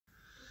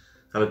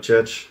Hello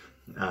church,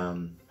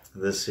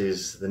 this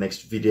is the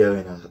next video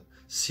in a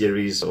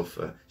series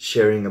of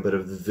sharing a bit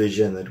of the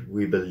vision that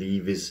we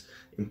believe is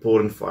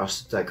important for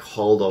us to take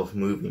hold of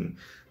moving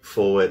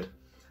forward.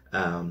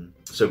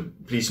 So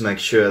please make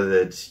sure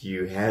that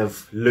you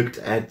have looked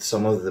at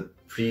some of the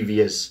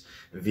previous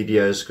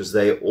videos, because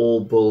they all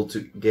build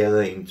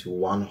together into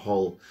one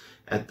whole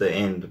at the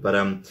end.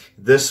 But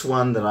this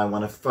one that I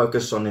want to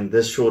focus on in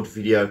this short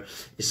video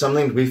is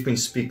something we've been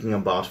speaking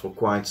about for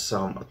quite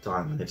some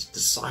time, and it's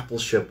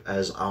discipleship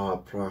as our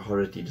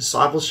priority.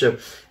 Discipleship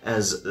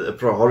as a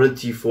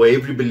priority for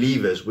every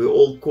believer. We're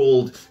all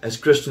called, as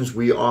Christians,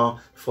 we are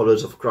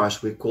followers of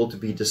Christ. We're called to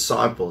be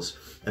disciples,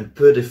 and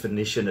per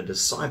definition a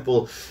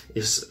disciple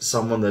is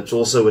someone that's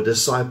also a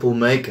disciple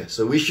maker.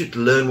 So we should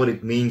learn what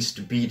it means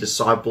to be a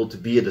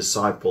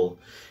disciple,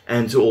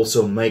 and to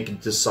also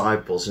make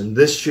disciples. And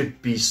this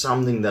should be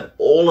something that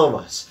all of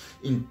us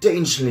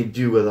intentionally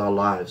do with our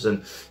lives.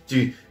 And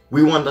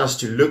we want us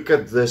to look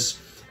at this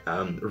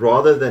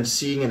rather than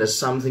seeing it as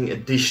something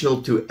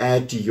additional to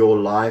add to your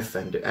life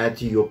and to add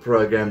to your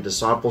program,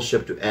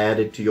 discipleship to add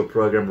it to your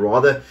program,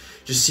 rather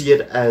to see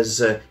it as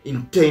an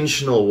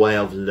intentional way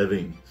of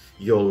living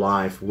your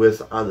life with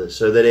others,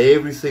 so that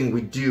everything we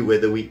do,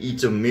 whether we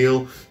eat a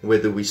meal,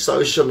 whether we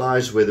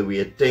socialize, whether we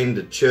attend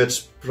a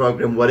church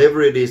program,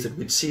 whatever it is, that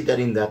we'd see that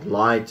in that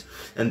light,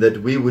 and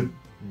that we would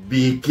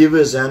be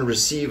givers and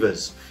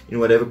receivers in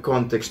whatever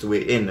context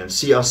we're in, and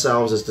see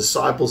ourselves as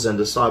disciples and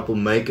disciple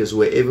makers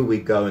wherever we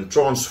go, and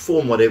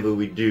transform whatever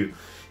we do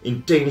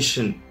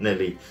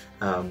intentionally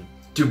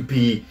to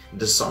be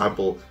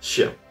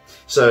discipleship.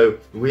 So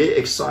we're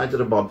excited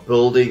about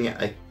building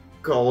a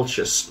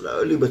culture,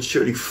 slowly but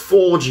surely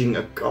forging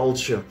a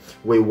culture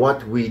where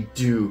what we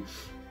do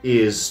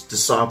is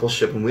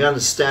discipleship, and we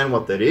understand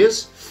what that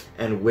is,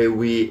 and where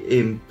we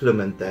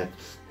implement that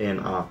in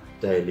our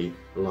daily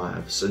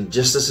lives. And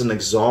just as an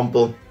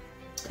example,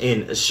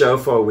 in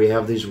Shofar we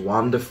have these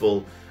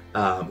wonderful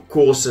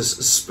courses,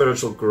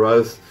 spiritual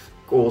growth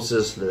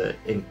courses, the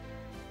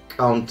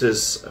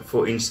encounters,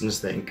 for instance,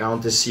 the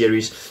encounter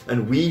series.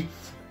 And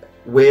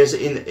whereas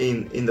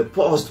in the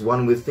past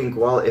one would think,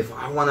 well, if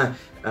I want to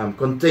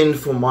contend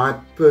for my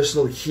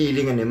personal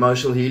healing and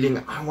emotional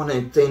healing, I want to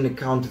attain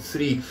encounter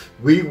 3.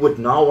 We would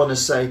now want to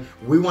say,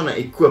 we want to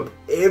equip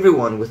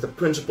everyone with the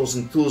principles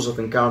and tools of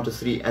encounter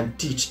 3, and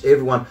teach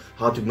everyone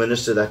how to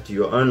minister that to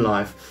your own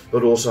life,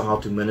 but also how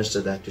to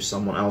minister that to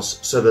someone else.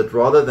 So that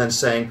rather than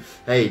saying,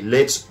 hey,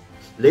 let's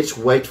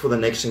wait for the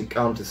next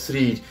encounter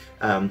 3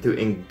 to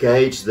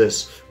engage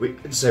this, we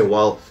can say,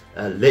 well,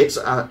 let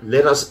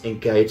us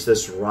engage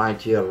this right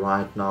here,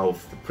 right now,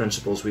 with the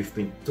principles we've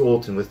been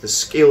taught and with the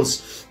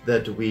skills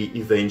that we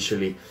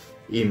eventually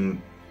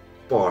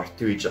impart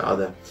to each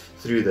other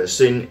through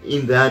this.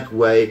 In that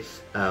way,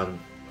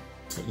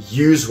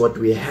 use what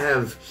we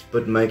have,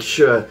 but make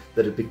sure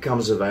that it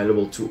becomes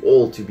available to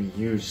all to be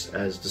used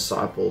as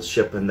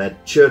discipleship, and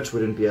that church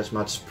wouldn't be as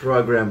much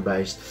program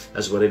based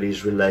as what it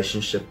is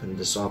relationship and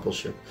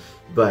discipleship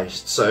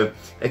based. So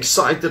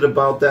excited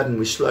about that, and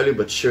we're slowly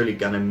but surely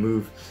gonna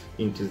move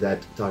into that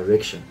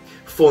direction.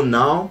 For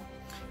now,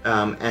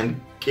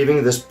 and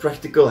giving this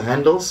practical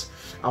handles,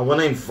 I want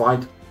to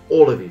invite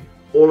all of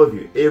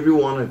you, every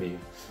one of you,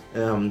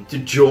 to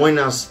join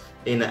us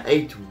in an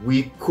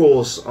 8-week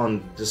course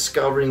on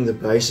discovering the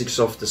basics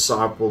of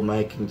disciple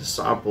making,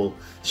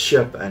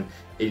 discipleship, and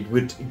it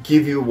would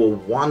give you a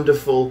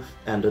wonderful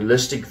and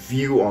holistic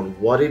view on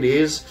what it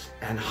is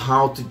and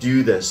how to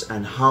do this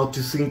and how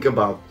to think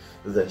about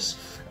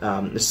this.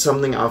 It's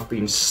something I've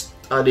been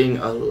studying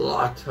a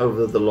lot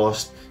over the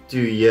last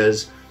 2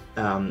 years,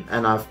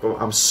 and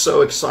I'm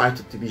so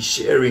excited to be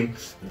sharing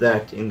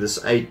that in this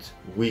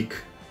 8-week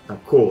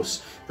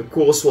course. The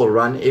course will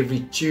run every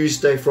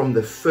Tuesday from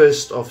the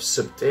 1st of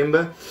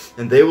September,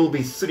 and there will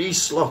be 3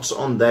 slots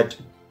on that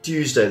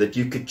Tuesday that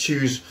you could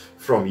choose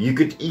from. You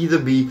could either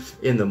be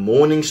in the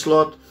morning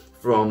slot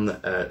from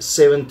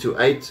 7 to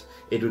 8,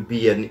 it would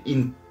be an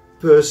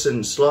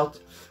in-person slot,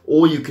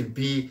 or you could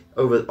be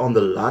over on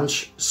the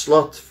lunch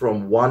slot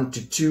from 1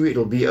 to 2,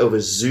 it'll be over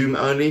Zoom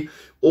only,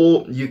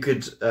 or you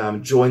could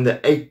join the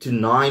 8 to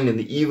 9 in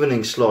the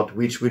evening slot,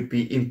 which would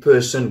be in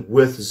person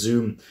with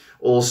Zoom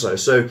also.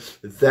 So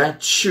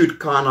that should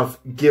kind of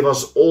give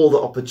us all the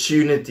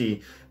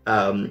opportunity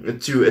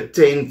to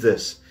attend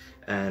this.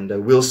 And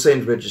we'll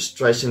send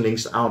registration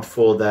links out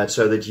for that,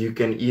 so that you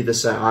can either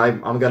say,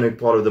 I'm going to be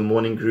part of the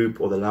morning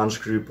group or the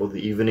lunch group or the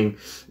evening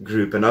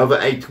group. And over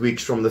 8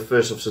 weeks from the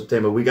 1st of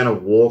September, we're going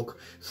to walk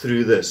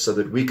through this so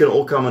that we can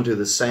all come onto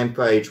the same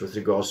page with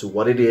regards to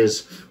what it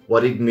is,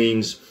 what it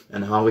means,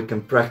 and how we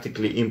can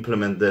practically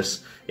implement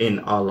this in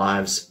our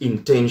lives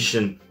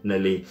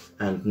intentionally,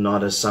 and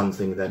not as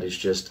something that is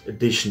just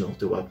additional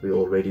to what we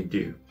already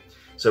do.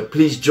 So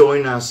please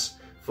join us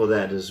for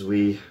that, as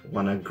we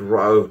want to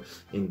grow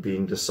in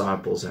being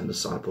disciples and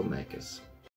disciple makers.